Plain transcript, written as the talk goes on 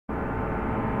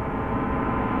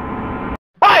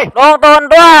Nonton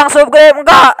doang, subscribe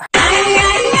enggak?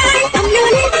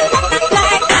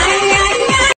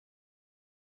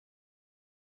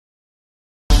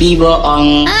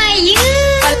 Biboong.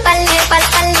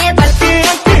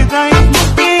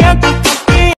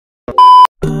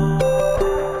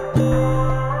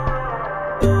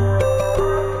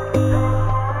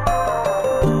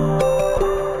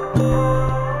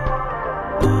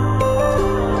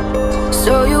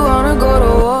 So you wanna go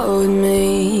to war with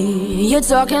me? You're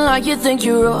talking like you think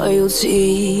you're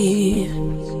royalty.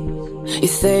 You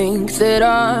think that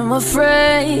I'm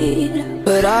afraid,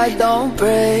 but I don't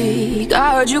break.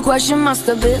 I heard you question my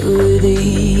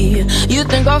stability. You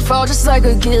think I'll fall just like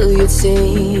a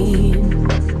guillotine,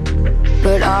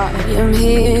 but I am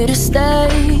here to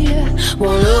stay,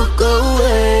 won't look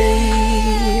away.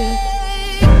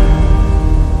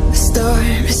 The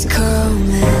storm is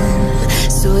coming,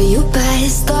 so you better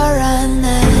start running.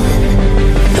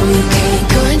 No, you can't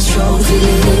control, feel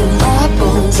it in my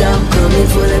bones. I'm coming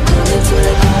for the, coming for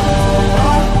the.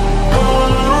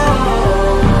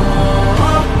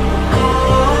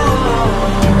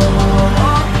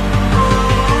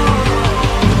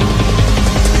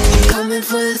 Coming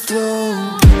for the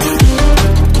throne.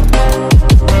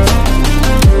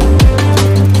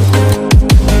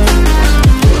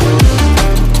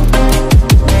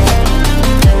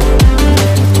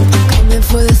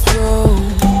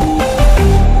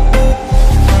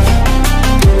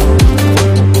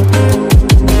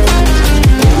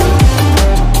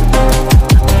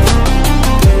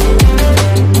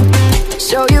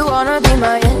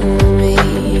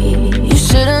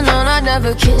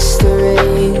 Kiss the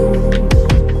rain.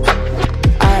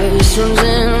 Ice runs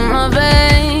in my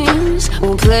veins,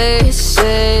 won't play it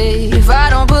safe. I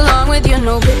don't belong with your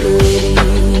nobility.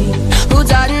 Who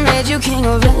died and made you king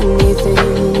of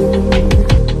anything?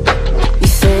 You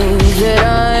think that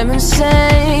I'm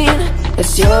insane?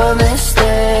 That's your mistake.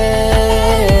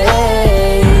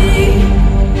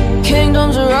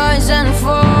 Kingdoms rise and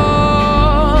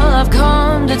fall, I've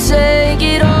come to take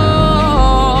it all.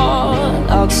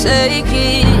 I'll take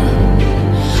it,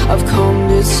 I've come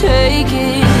to take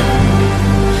it.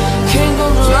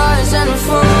 Kingdoms rise and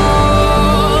fall,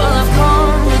 I've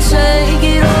come to take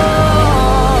it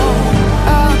all.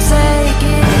 I'll take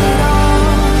it all.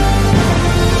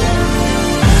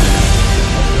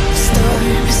 Storm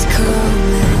is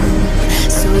coming,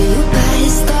 so you better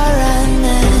start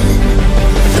running.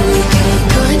 No, you can't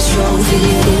control, feel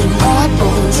it in my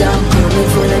bones. I'm coming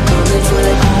for the, coming for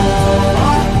the.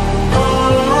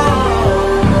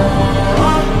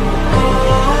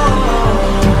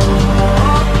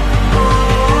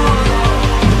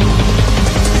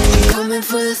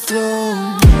 For the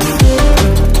throne.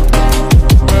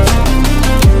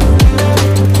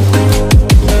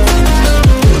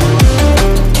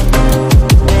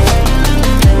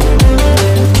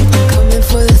 Coming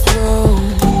for the throne.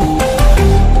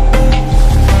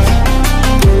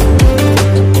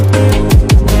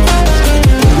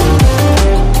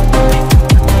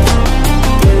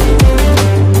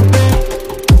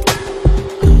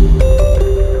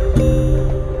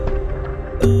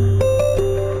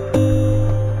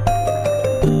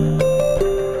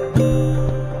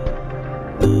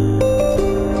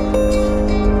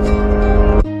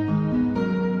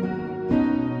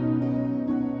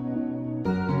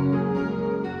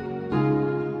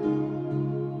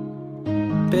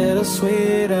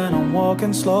 Bittersweet and I'm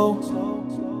walking slow,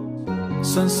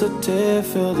 sensitive,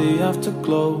 feel the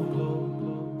afterglow.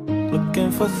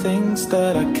 Looking for things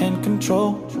that I can't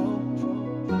control.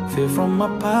 Fear from my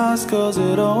past cause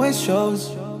it always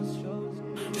shows.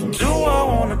 Do I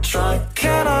wanna try,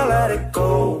 can I let it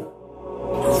go?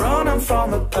 Running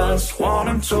from the past,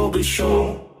 wanting to be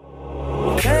sure.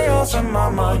 Chaos in my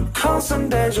mind, constant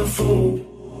deja vu.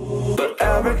 But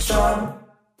every time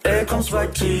it comes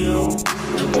back to you.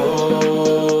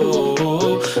 Whoa,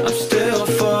 I'm still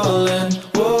falling.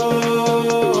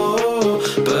 Whoa,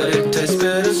 but it tastes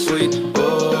bittersweet.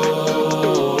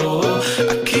 Whoa,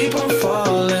 I keep on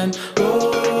falling.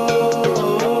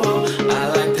 Whoa, I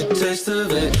like the taste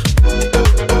of it.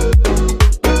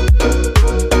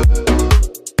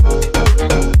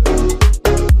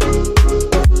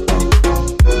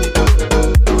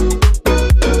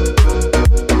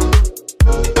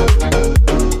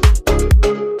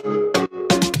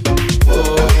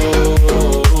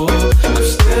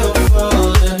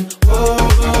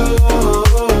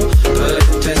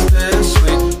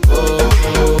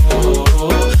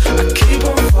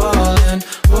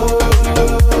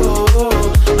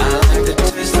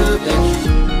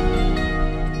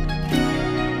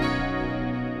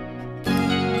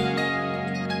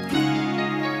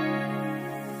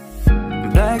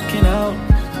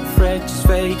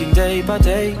 day by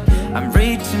day. I'm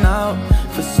reaching out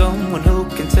for someone who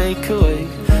can take away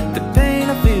the pain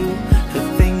I feel, the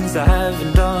things I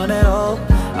haven't done at all.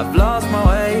 I've lost my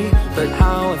way, but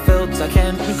how I felt I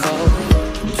can't recall.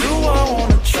 Do I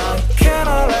wanna try? Can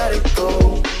I let it go?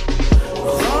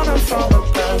 Running from the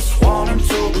past, wanting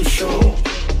to be sure.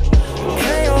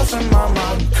 Chaos in my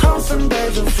mind, constant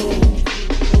deja vu.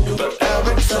 But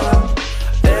every time,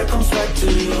 it comes back to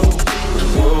you.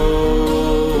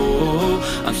 Whoa,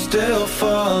 I'm still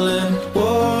falling.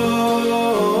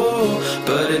 Whoa,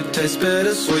 but it tastes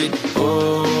bittersweet.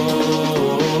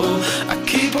 Whoa, I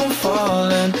keep on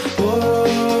falling.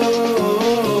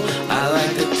 Whoa, I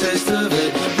like the taste of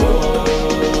it.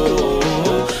 Whoa,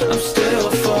 I'm still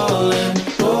falling.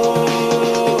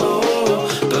 Whoa,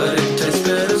 but it tastes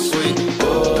bittersweet.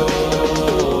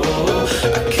 Whoa,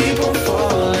 I keep on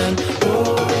falling.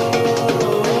 Whoa,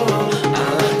 I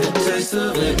like the taste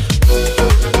of it.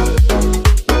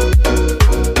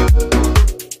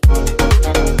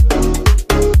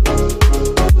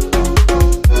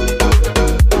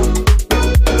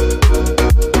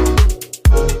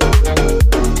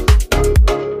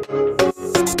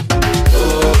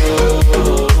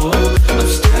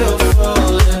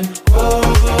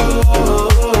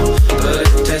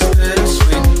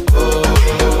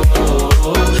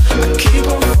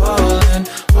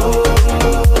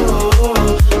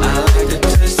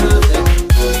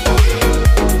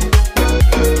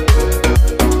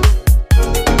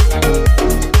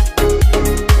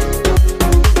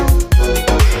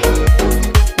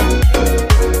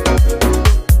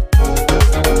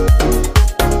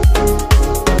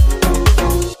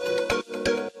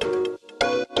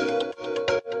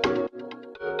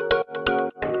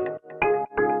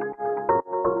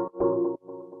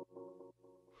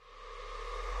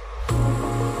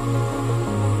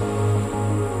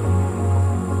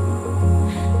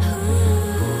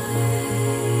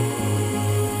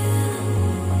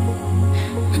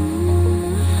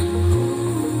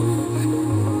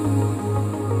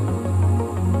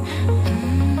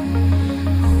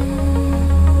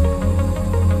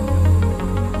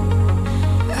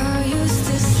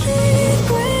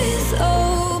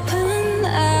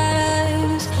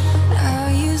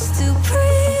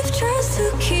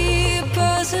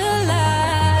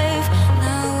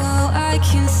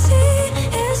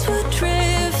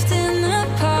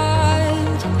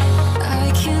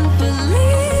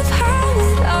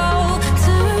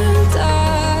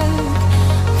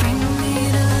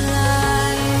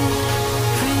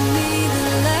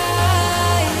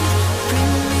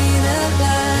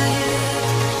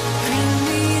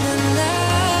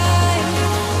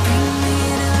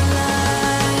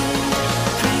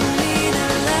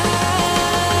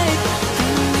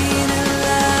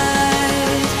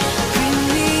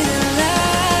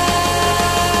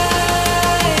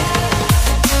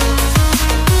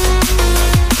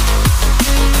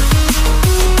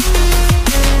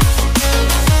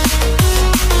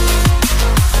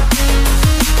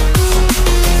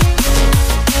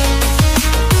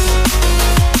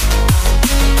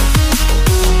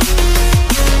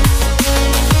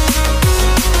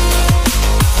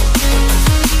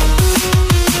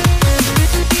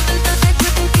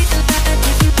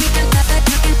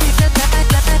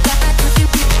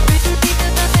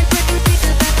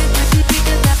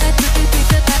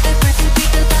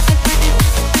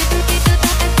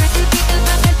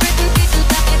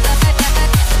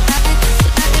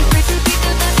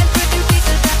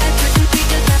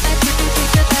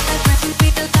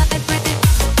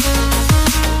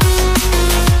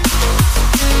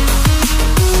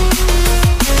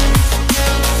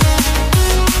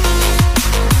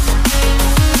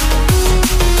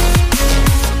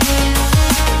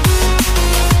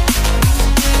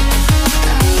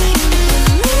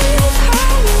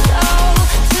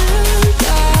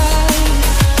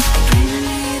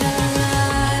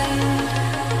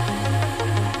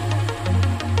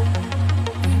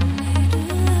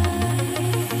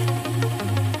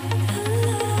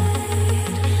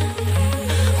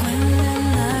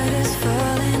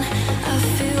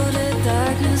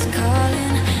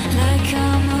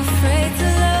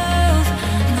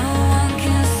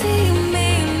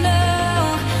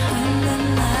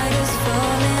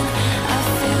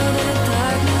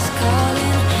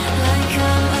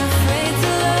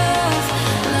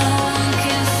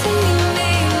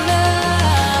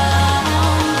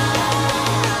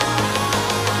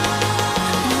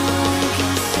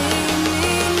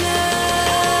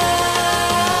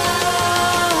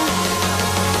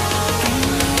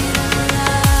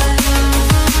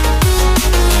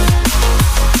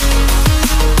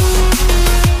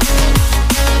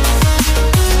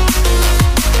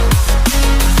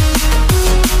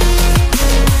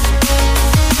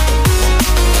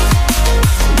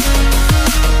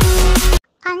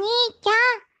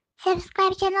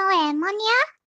 subscribe channel Lemon ya.